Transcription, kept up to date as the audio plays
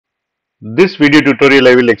This video tutorial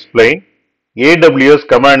I will explain AWS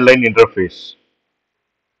command line interface.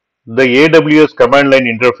 The AWS command line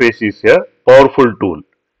interface is a powerful tool.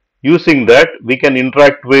 Using that, we can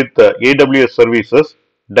interact with AWS services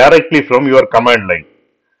directly from your command line.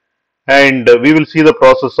 And we will see the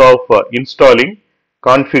process of installing,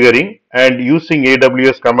 configuring and using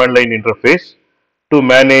AWS command line interface to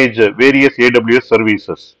manage various AWS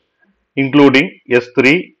services, including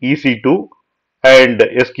S3, EC2 and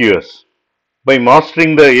SQS. By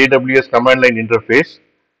mastering the AWS command line interface,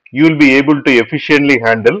 you will be able to efficiently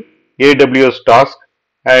handle AWS tasks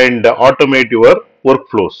and automate your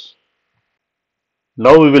workflows.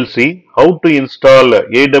 Now we will see how to install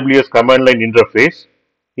AWS command line interface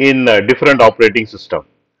in different operating system.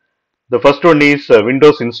 The first one is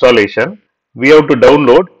Windows installation. We have to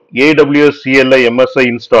download AWS CLI MSI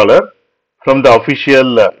installer from the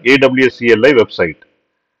official AWS CLI website.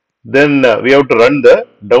 Then we have to run the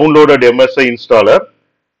downloaded MSI installer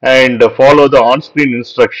and follow the on-screen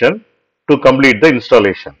instruction to complete the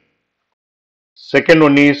installation. Second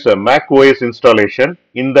one is macOS installation.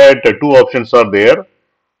 In that two options are there.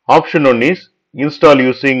 Option 1 is install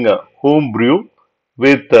using homebrew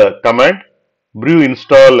with command brew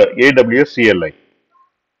install AWS CLI.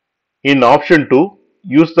 In option 2,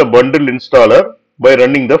 use the bundle installer by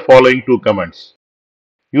running the following two commands.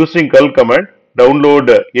 Using curl command, download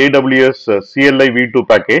AWS CLI v2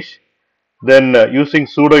 package. Then using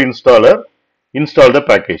sudo installer, install the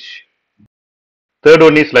package. Third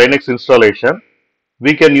one is Linux installation.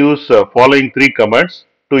 We can use following three commands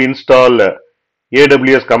to install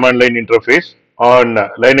AWS command line interface on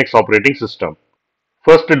Linux operating system.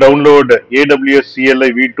 First, download AWS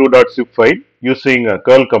CLI v2.zip file using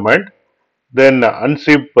curl command. Then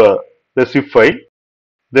unzip the zip file.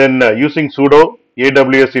 Then using sudo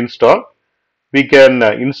AWS install, we can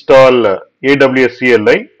install AWS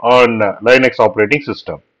CLI on Linux operating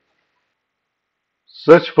system.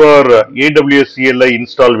 Search for AWS CLI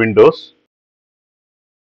install Windows.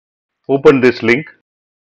 Open this link.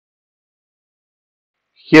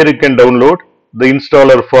 Here you can download the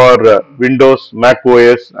installer for Windows, Mac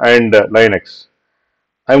OS and Linux.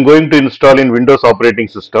 I am going to install in Windows operating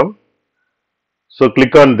system. So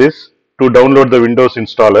click on this to download the Windows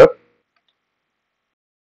installer.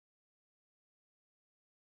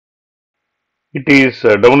 It is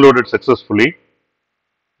downloaded successfully.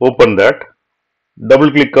 Open that. Double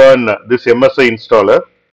click on this MSI installer.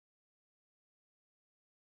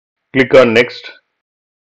 Click on next.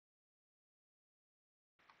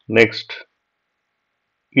 Next.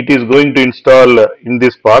 It is going to install in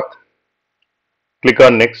this path. Click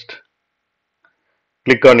on next.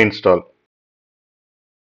 Click on install.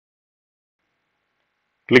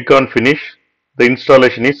 Click on finish. The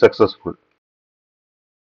installation is successful.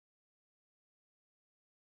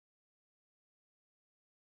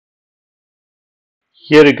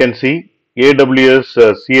 Here you can see AWS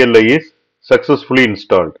CLI is successfully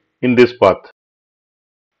installed in this path.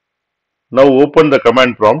 Now open the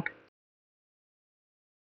command prompt.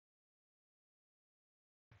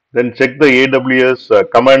 Then check the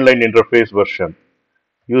AWS command line interface version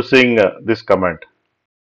using this command.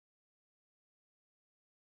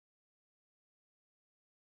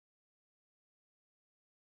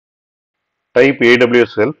 Type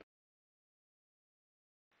AWS help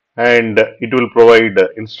and it will provide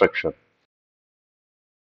instruction.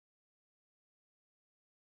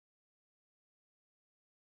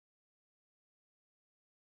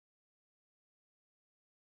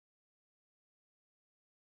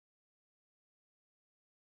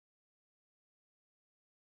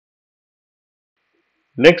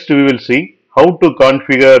 Next we will see how to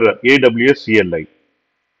configure AWS CLI.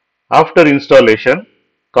 After installation,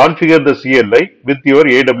 configure the CLI with your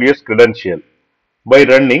AWS credential by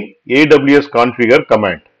running AWS configure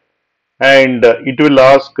command, and it will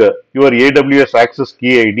ask your AWS access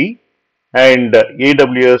key ID and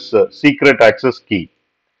AWS secret access key.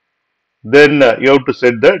 Then you have to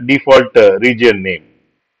set the default region name.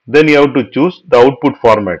 Then you have to choose the output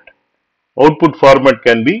format. Output format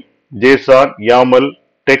can be JSON, YAML,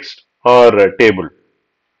 text or table.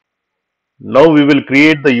 Now we will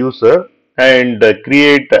create the user and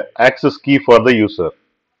create access key for the user.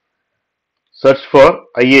 Search for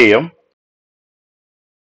IAM.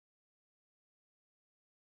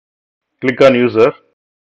 Click on user.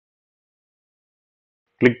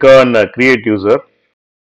 Click on create user.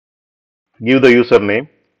 Give the username.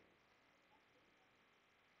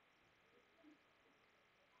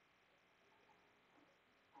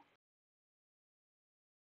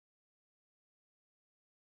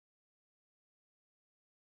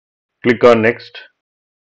 Click on next.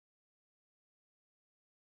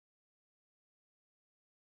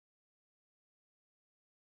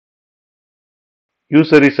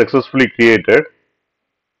 User is successfully created.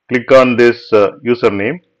 Click on this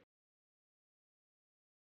username.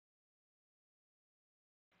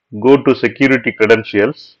 Go to security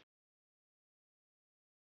credentials.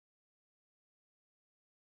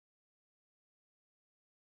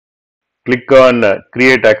 Click on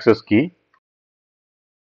create access key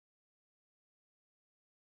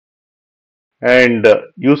and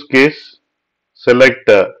use case select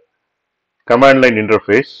command line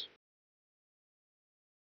interface.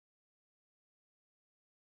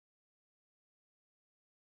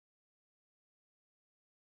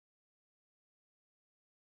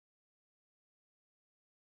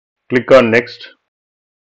 Click on next.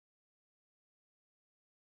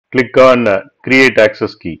 Click on create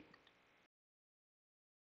access key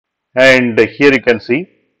and here you can see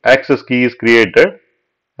access key is created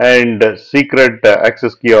and secret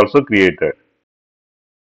access key also created.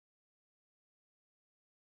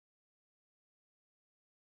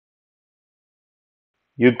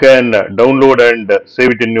 You can download and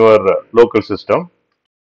save it in your local system.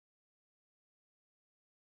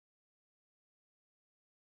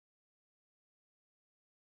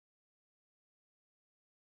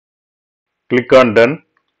 Click on done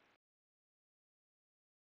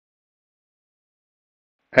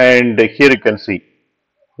and here you can see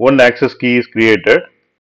one access key is created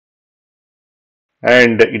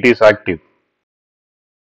and it is active.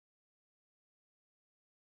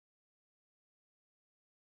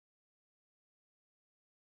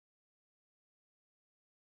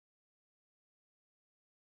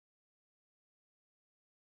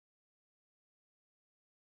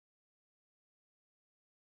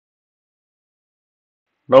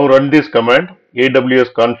 Now run this command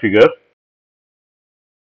AWS configure.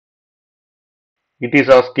 It is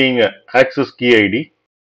asking access key ID.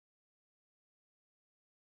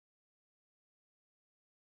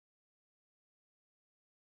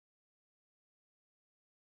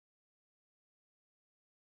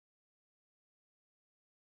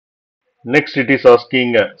 Next it is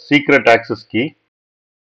asking secret access key.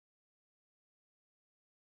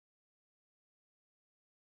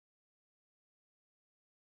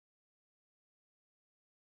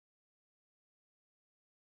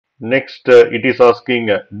 Next it is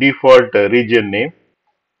asking default region name.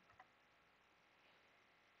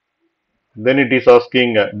 Then it is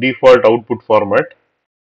asking default output format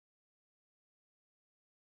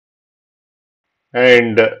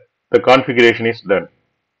and the configuration is done.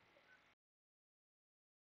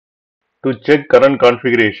 To check current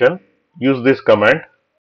configuration, use this command.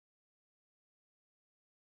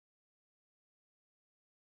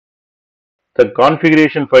 The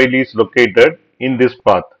configuration file is located in this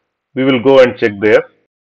path. We will go and check there.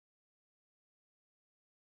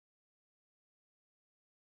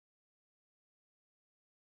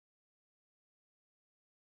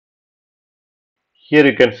 Here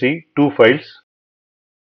you can see two files.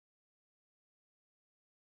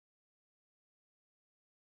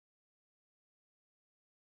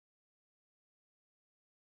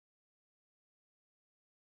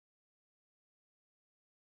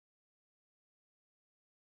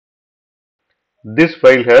 This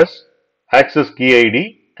file has access key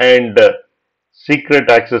ID and secret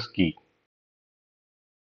access key.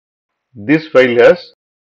 This file has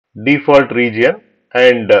default region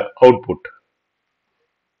and output.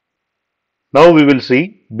 Now we will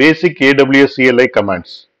see basic AWS CLI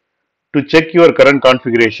commands. To check your current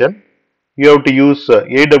configuration, you have to use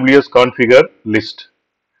AWS configure list.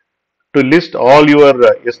 To list all your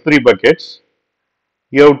S3 buckets,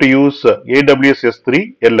 you have to use AWS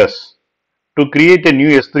S3 LS. To create a new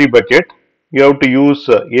S3 bucket, you have to use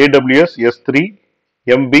AWS S3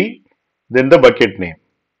 MB, then the bucket name.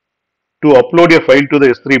 To upload a file to the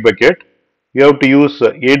S3 bucket, you have to use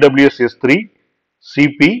AWS S3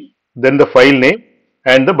 CP, then the file name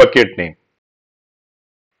and the bucket name.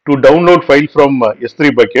 To download file from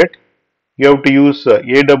S3 bucket, you have to use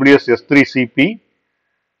AWS S3 CP,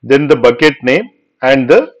 then the bucket name and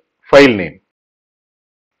the file name.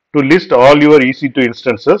 To list all your EC2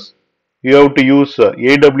 instances, you have to use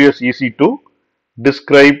AWS EC2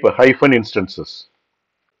 describe hyphen instances.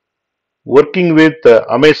 Working with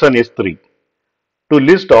Amazon S3. To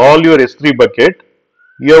list all your S3 bucket,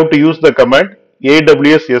 you have to use the command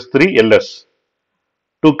AWS S3 LS.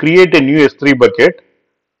 To create a new S3 bucket,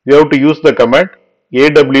 you have to use the command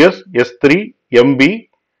AWS S3 MB,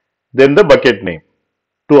 then the bucket name.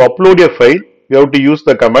 To upload a file, you have to use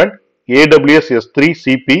the command AWS S3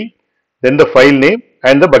 CP, then the file name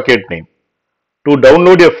and the bucket name. To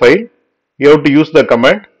download a file, you have to use the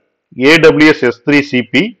command AWS S3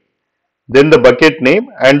 CP, then the bucket name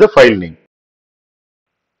and the file name.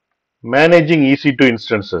 Managing EC2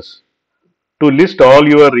 instances. To list all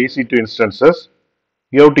your EC2 instances,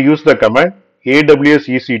 you have to use the command AWS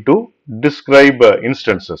EC2 describe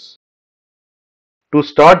instances. To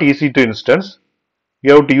start EC2 instance,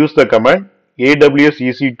 you have to use the command AWS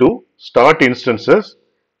EC2 start instances,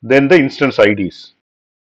 then the instance IDs.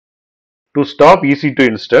 To stop EC2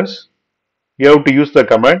 instance, you have to use the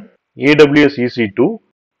command AWS EC2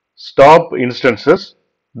 stop instances,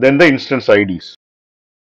 then the instance IDs.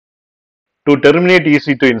 To terminate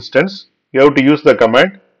EC2 instance, you have to use the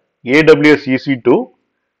command AWS EC2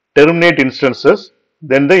 terminate instances,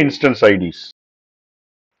 then the instance IDs.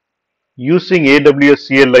 Using AWS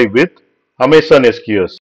CLI with Amazon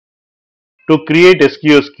SQS. To create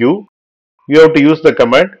SQS queue, you have to use the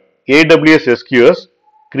command AWS SQS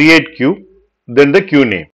create queue, then the queue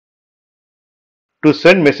name. To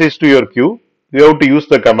send message to your queue, you have to use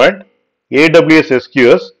the command AWS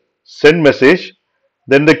SQS send message,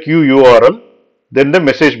 then the queue URL, then the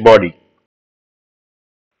message body.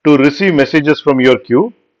 To receive messages from your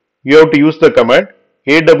queue, you have to use the command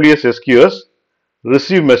AWS SQS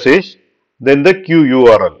receive message, then the queue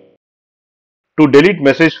URL. To delete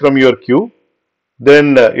message from your queue,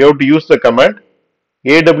 then you have to use the command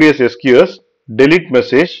AWS SQS delete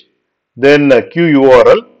message, then queue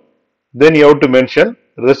URL, then you have to mention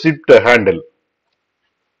receipt handle.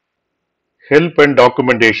 Help and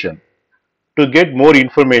documentation. To get more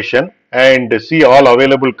information and see all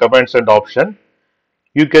available commands and options,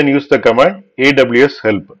 you can use the command AWS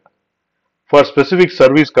help. For specific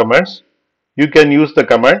service commands, you can use the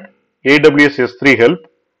command AWS S3 help,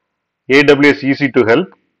 AWS EC2 help,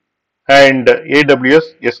 and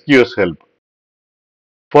AWS SQS help.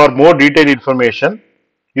 For more detailed information,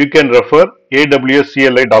 you can refer AWS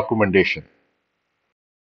CLI documentation.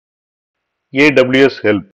 AWS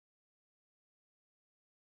help.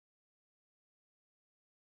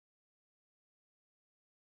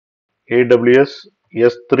 AWS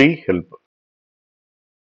S3 help.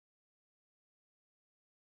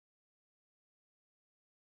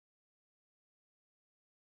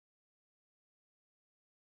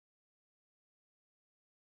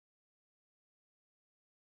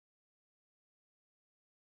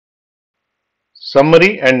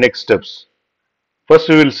 Summary and next steps. First,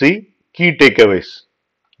 we will see key takeaways.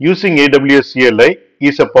 Using AWS CLI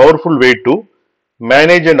is a powerful way to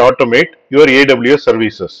manage and automate your AWS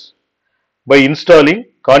services. By installing,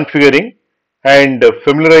 configuring, and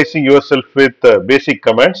familiarizing yourself with basic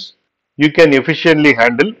commands, you can efficiently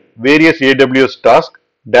handle various AWS tasks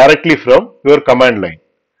directly from your command line.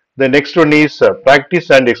 The next one is practice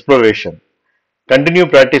and exploration. Continue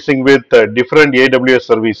practicing with different AWS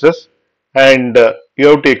services, and you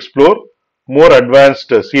have to explore more advanced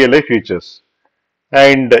CLI features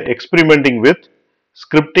and experimenting with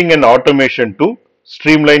scripting and automation to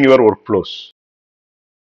streamline your workflows.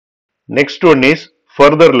 Next one is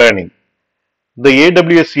further learning. The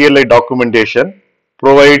AWS CLI documentation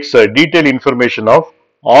provides detailed information of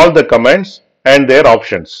all the commands and their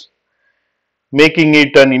options, making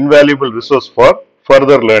it an invaluable resource for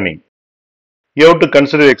further learning. You have to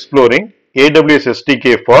consider exploring AWS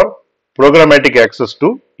SDK for programmatic access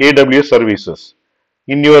to AWS services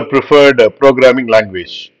in your preferred programming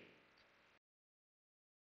language.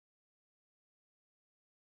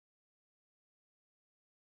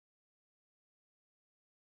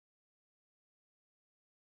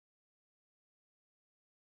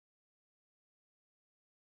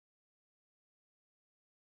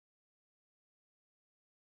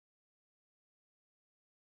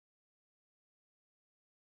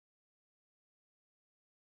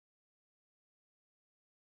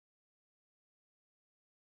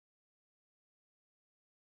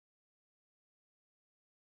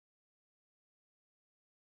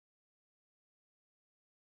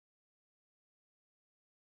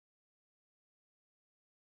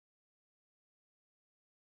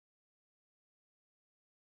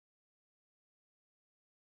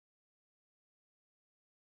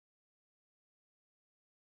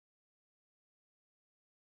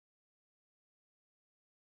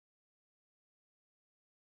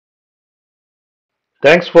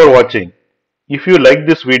 Thanks for watching. If you like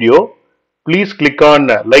this video, please click on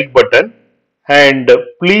like button and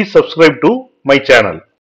please subscribe to my channel.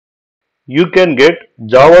 You can get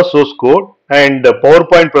Java source code and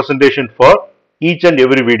PowerPoint presentation for each and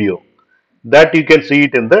every video. That you can see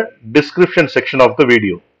it in the description section of the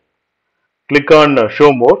video. Click on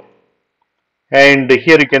show more, and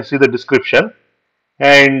here you can see the description,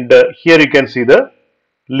 and here you can see the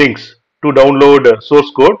links to download source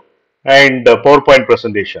code and PowerPoint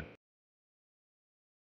presentation.